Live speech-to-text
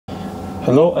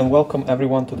Hello and welcome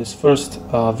everyone to this first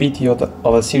video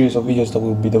of a series of videos that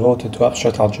will be devoted to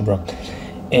abstract algebra.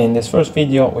 In this first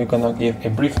video we're gonna give a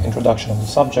brief introduction of the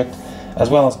subject as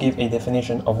well as give a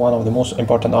definition of one of the most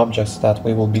important objects that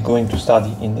we will be going to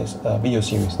study in this video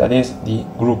series, that is the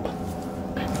group.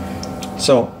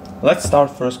 So let's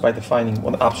start first by defining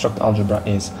what abstract algebra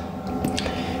is.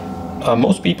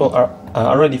 Most people are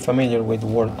already familiar with the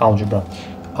word algebra.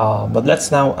 But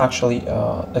let's now actually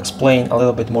explain a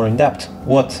little bit more in depth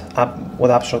what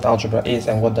abstract algebra is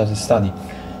and what does it study.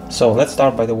 So let's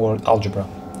start by the word algebra.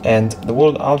 And the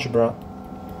word algebra,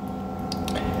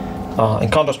 in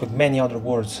contrast with many other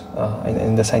words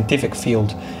in the scientific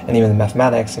field and even in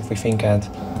mathematics, if we think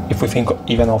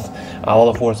even of a lot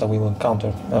of words that we will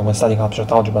encounter when studying abstract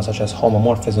algebra, such as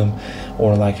homomorphism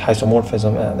or like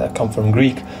isomorphism that come from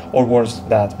Greek, or words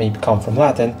that maybe come from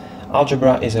Latin,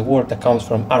 algebra is a word that comes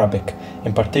from Arabic,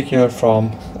 in particular from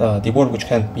the word which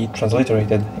can be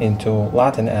transliterated into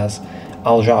Latin as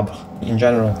algebra in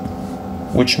general,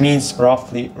 which means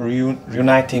roughly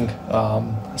reuniting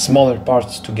smaller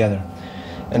parts together.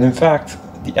 And in fact,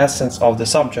 the essence of the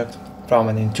subject from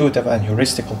an intuitive and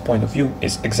heuristical point of view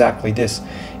is exactly this.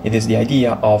 It is the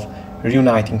idea of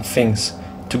reuniting things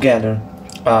together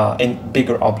in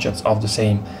bigger objects of the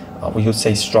same, we would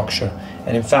say, structure.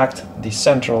 And in fact, the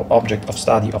central object of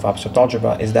study of abstract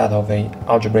algebra is that of an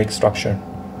algebraic structure.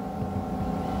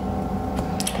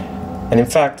 And in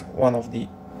fact, one of the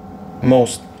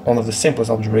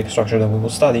simplest algebraic structure that we will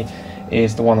study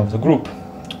is the one of the group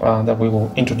that we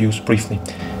will introduce briefly.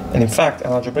 And in fact,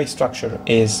 an algebraic structure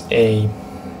is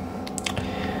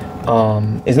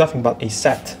nothing but a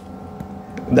set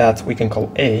that we can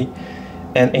call A,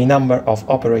 and a number of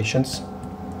operations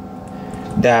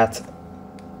that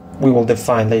we will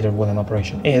define later what an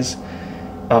operation is,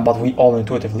 but we all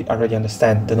intuitively already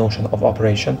understand the notion of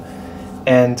operation.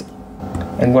 And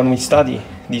when we study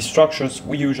these structures,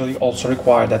 we usually also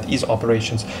require that these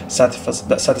operations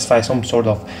satisfy some sort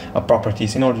of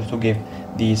properties in order to give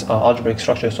these algebraic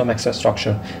structures some extra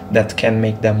structure that can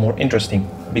make them more interesting,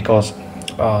 because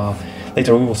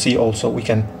later we will see also we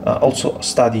can also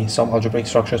study some algebraic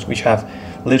structures which have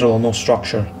little or no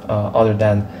structure other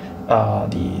than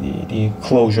the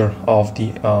closure of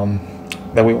the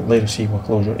that we will later see what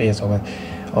closure is of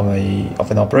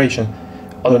an operation,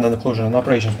 other than the closure of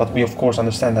operations. But we of course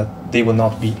understand that they will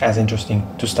not be as interesting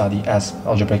to study as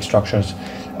algebraic structures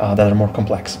that are more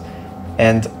complex.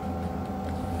 And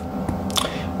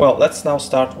well, let's now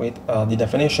start with the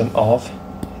definition of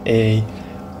a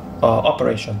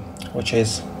operation, which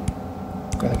is,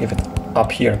 I'm going to give it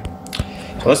up here.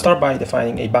 So let's start by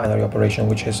defining a binary operation,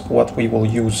 which is what we will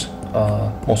use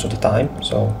most of the time.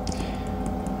 So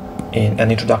in an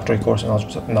introductory course in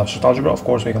abstract algebra, of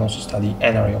course, we can also study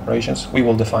n-ary operations. We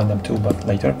will define them too, but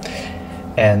later.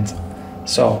 And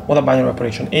so what a binary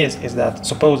operation is that,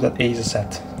 suppose that A is a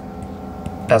set,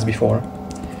 as before,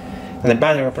 and a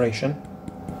binary operation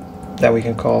that we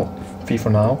can call phi for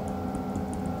now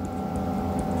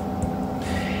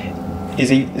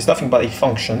is nothing but a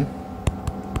function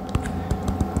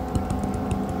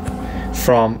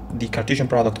from the Cartesian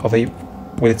product of A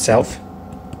with itself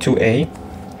to A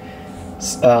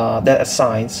that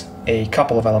assigns a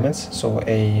couple of elements, so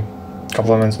a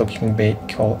couple of elements that we can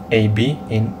call AB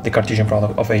in the Cartesian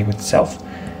product of A with itself,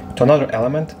 to another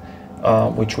element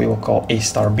which we will call A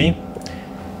star B,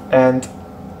 and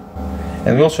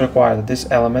we also require that this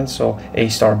element, so A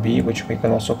star B, which we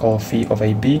can also call phi of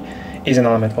AB, is an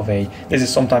element of A. This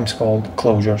is sometimes called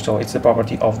closure, so it's the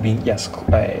property of being, yes,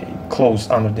 closed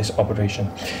under this operation.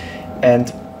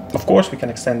 And of course we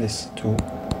can extend this to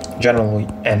generally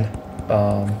n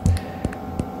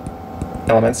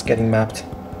elements getting mapped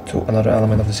to another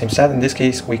element of the same set. In this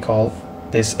case we call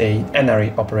this a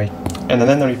n-ary operation. And an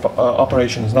n-ary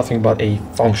operation is nothing but a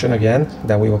function, again,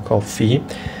 that we will call phi,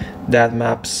 that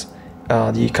maps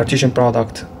the Cartesian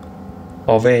product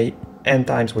of A n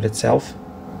times with itself,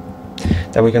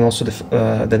 that we can also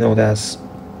denote as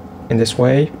in this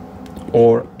way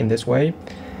or in this way,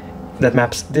 that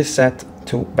maps this set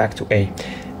back to A.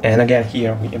 And again,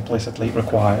 here we implicitly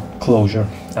require closure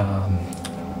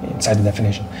inside the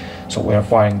definition. So we're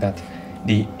requiring that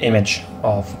the image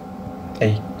of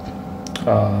a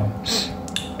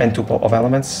n tuple of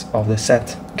elements of the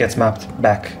set gets mapped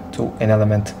back to an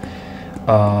element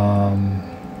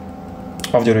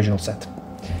of the original set.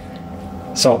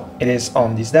 So it is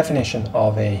on this definition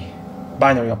of a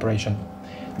binary operation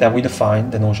that we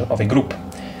define the notion of a group.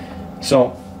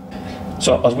 So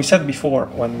as we said before,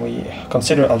 when we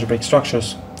consider algebraic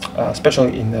structures,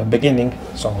 especially in the beginning,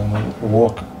 so when we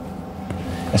work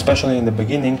especially in the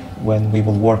beginning when we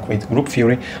will work with group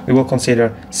theory, we will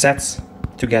consider sets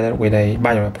together with a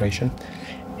binary operation.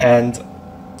 And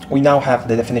we now have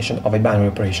the definition of a binary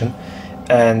operation.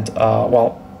 And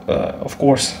of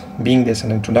course, being this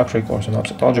an introductory course in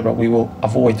object algebra, we will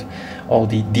avoid all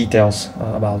the details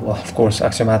about, well, of course,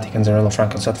 axiomatic and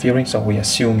Zarello-Frankel set theory. So we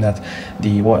assume that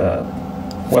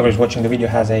whoever is watching the video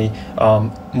has a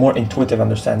more intuitive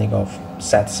understanding of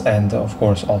sets and, of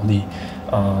course, all the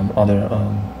other,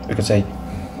 we could say,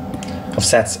 of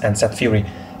sets and set theory.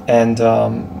 And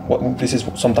this is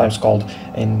sometimes called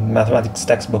in mathematics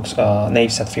textbooks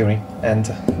naive set theory, and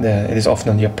it is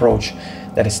often the approach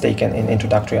that is taken in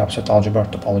introductory object algebra,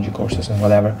 topology courses, and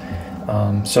whatever.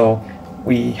 So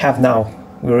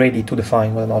we're ready to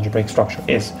define what an algebraic structure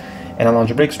is. And an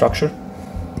algebraic structure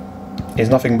is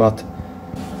nothing but,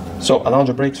 so an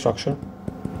algebraic structure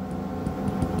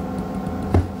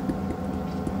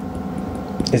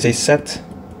is a set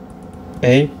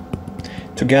A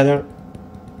together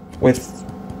with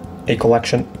a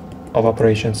collection of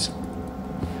operations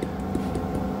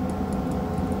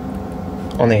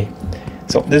on A.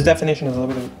 So this definition is a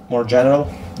little bit more general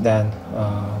than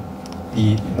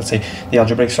let's say the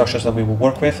algebraic structures that we will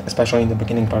work with, especially in the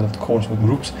beginning part of the course with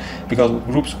groups, because with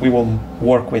groups we will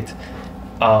work with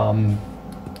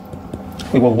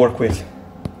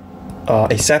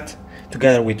a set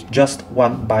together with just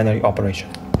one binary operation.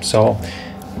 So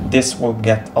this will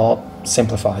get all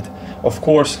simplified. Of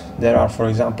course, there are, for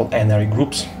example, n-ary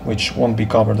groups, which won't be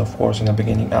covered, of course, in the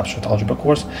beginning abstract algebra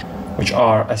course, which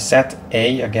are a set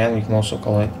A, again, we can also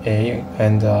call it A,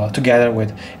 and together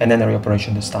with an n-ary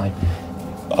operation this time.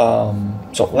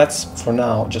 So let's, for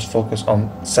now, just focus on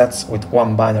sets with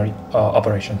one binary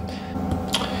operation.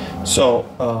 So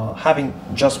having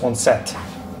just one set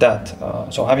that,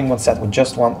 having one set with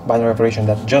just one binary operation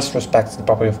that just respects the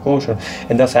property of closure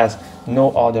and thus has no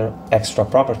other extra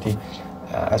property,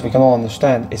 as we can all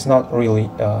understand, it's not really,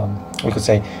 we could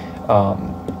say,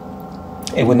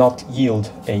 it would not yield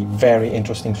a very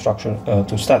interesting structure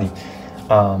to study.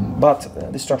 But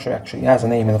this structure actually has a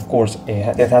name, and of course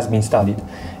it has been studied.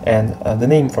 And the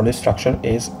name for this structure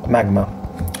is magma.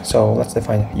 So let's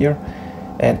define it here.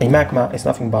 And a magma is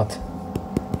nothing but,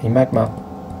 a magma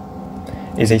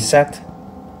is a set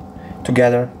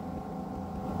together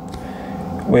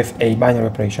with a binary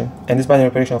operation, and this binary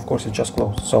operation, of course, is just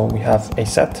closed. So we have a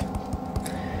set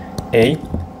A,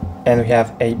 and we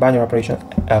have a binary operation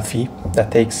phi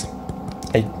that takes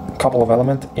a couple of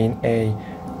elements in a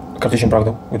Cartesian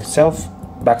product with itself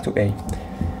back to A,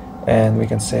 and we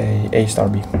can say A star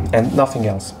B and nothing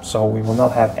else. So we will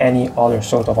not have any other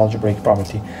sort of algebraic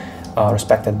property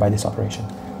respected by this operation.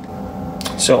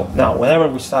 So now, whenever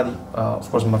we study, of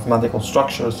course, mathematical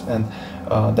structures and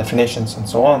definitions and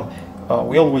so on,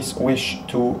 we always wish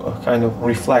to kind of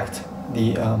reflect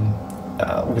the,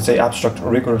 we could say, abstract,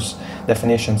 rigorous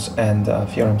definitions and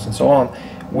theorems and so on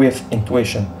with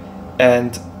intuition.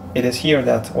 And it is here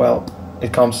that, well,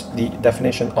 it comes the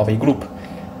definition of a group.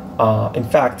 In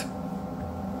fact,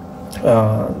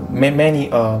 many,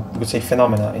 we could say,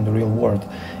 phenomena in the real world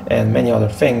and many other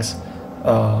things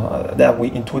that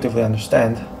we intuitively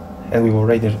understand, and we will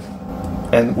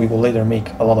later make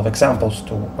a lot of examples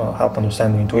to help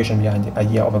understand the intuition behind the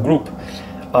idea of a group,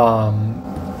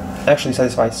 actually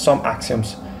satisfy some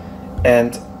axioms,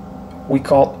 and we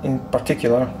call in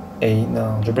particular an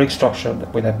algebraic structure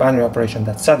with a binary operation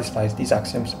that satisfies these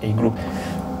axioms a group,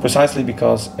 precisely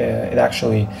because it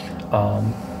actually,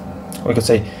 we could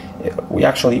say, we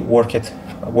actually work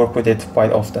with it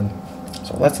quite often.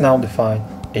 So let's now define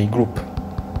a group.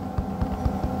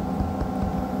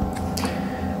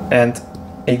 And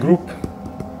a group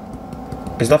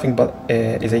is nothing but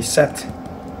is a set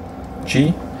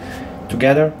G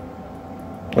together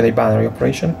with a binary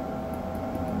operation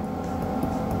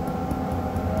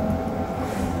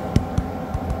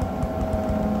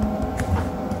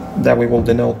that we will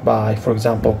denote by, for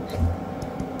example,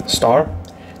 star,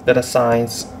 that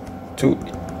assigns to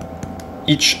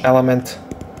each element,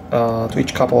 to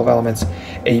each couple of elements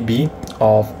AB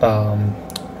of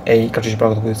a Cartesian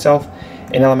product with itself,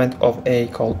 an element of A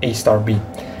called A star B.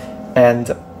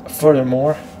 And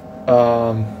furthermore,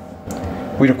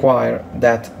 we require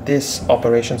that this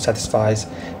operation satisfies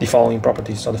the following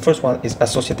properties. So the first one is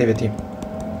associativity.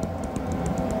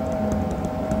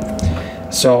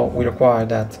 So we require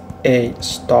that A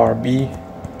star B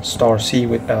star C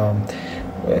with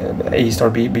A star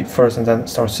B first and then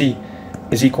star C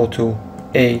is equal to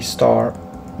A star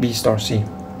B star C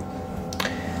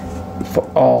for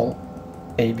all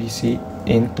A, B, C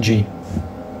in G.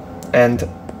 And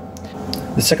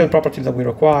the second property that we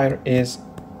require is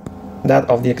that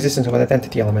of the existence of an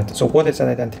identity element. So what is an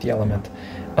identity element?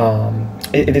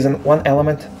 It is one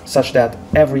element such that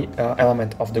every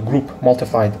element of the group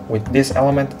multiplied with this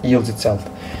element yields itself.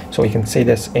 So we can say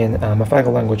this in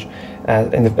mathematical language as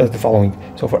the following.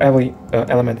 So for every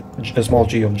element small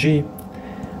g of g,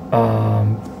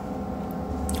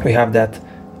 we have that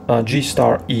g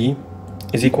star e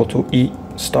is equal to e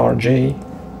star j,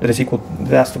 that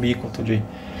has to be equal to g.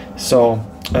 So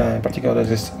in particular,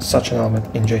 there is such an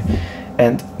element in J,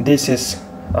 and this is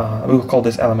we will call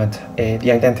this element the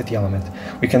identity element.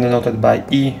 We can denote it by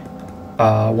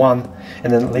E1,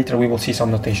 and then later we will see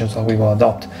some notations that we will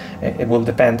adopt. It will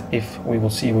depend if we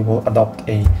will adopt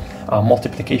a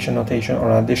multiplication notation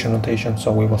or an addition notation.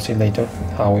 So we will see later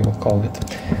how we will call it.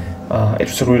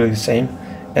 It's really the same.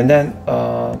 And then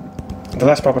the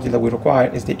last property that we require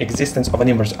is the existence of an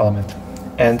inverse element.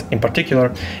 And in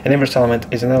particular, an inverse element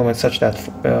is an element such that,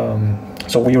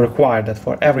 so we require that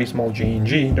for every small g in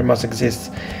G, there must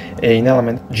exist an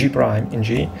element g prime in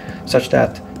G, such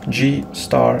that g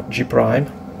star g prime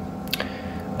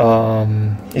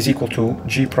is equal to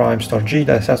g prime star g,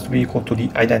 that has to be equal to the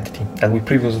identity that we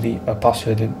previously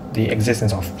postulated the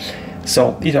existence of.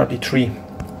 So these are the three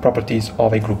properties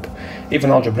of a group. If an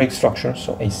algebraic structure,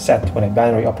 so a set when a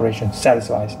binary operation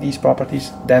satisfies these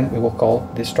properties, then we will call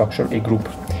this structure a group.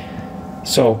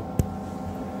 So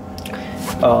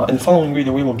in the following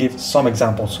video we will give some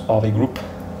examples of a group,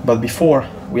 but before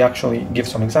we actually give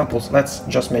some examples, let's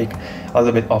just make a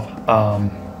little bit of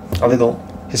a little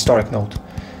historic note.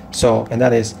 So, and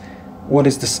that is, what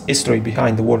is this history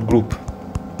behind the word group?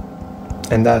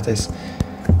 And that is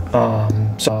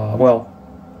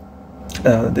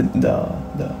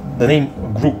the name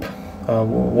group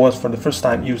was for the first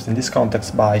time used in this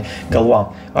context by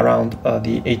Galois around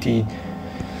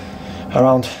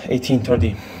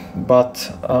 1830.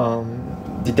 But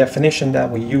the definition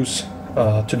that we use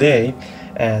today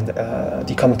and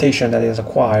the connotation that is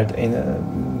acquired in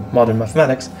modern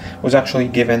mathematics was actually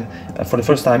given for the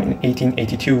first time in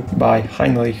 1882 by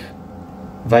Heinrich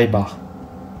Weber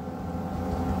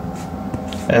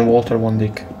and Walter von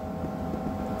Dyck.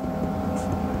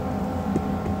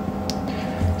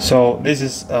 So this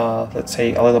is, let's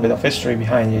say, a little bit of history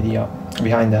behind the idea,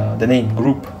 behind the name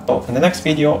group. So in the next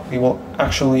video, we will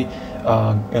actually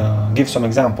give some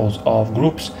examples of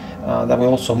groups that will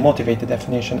also motivate the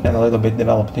definition and a little bit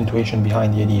develop the intuition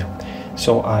behind the idea.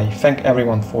 So I thank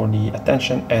everyone for the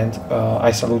attention, and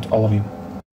I salute all of you.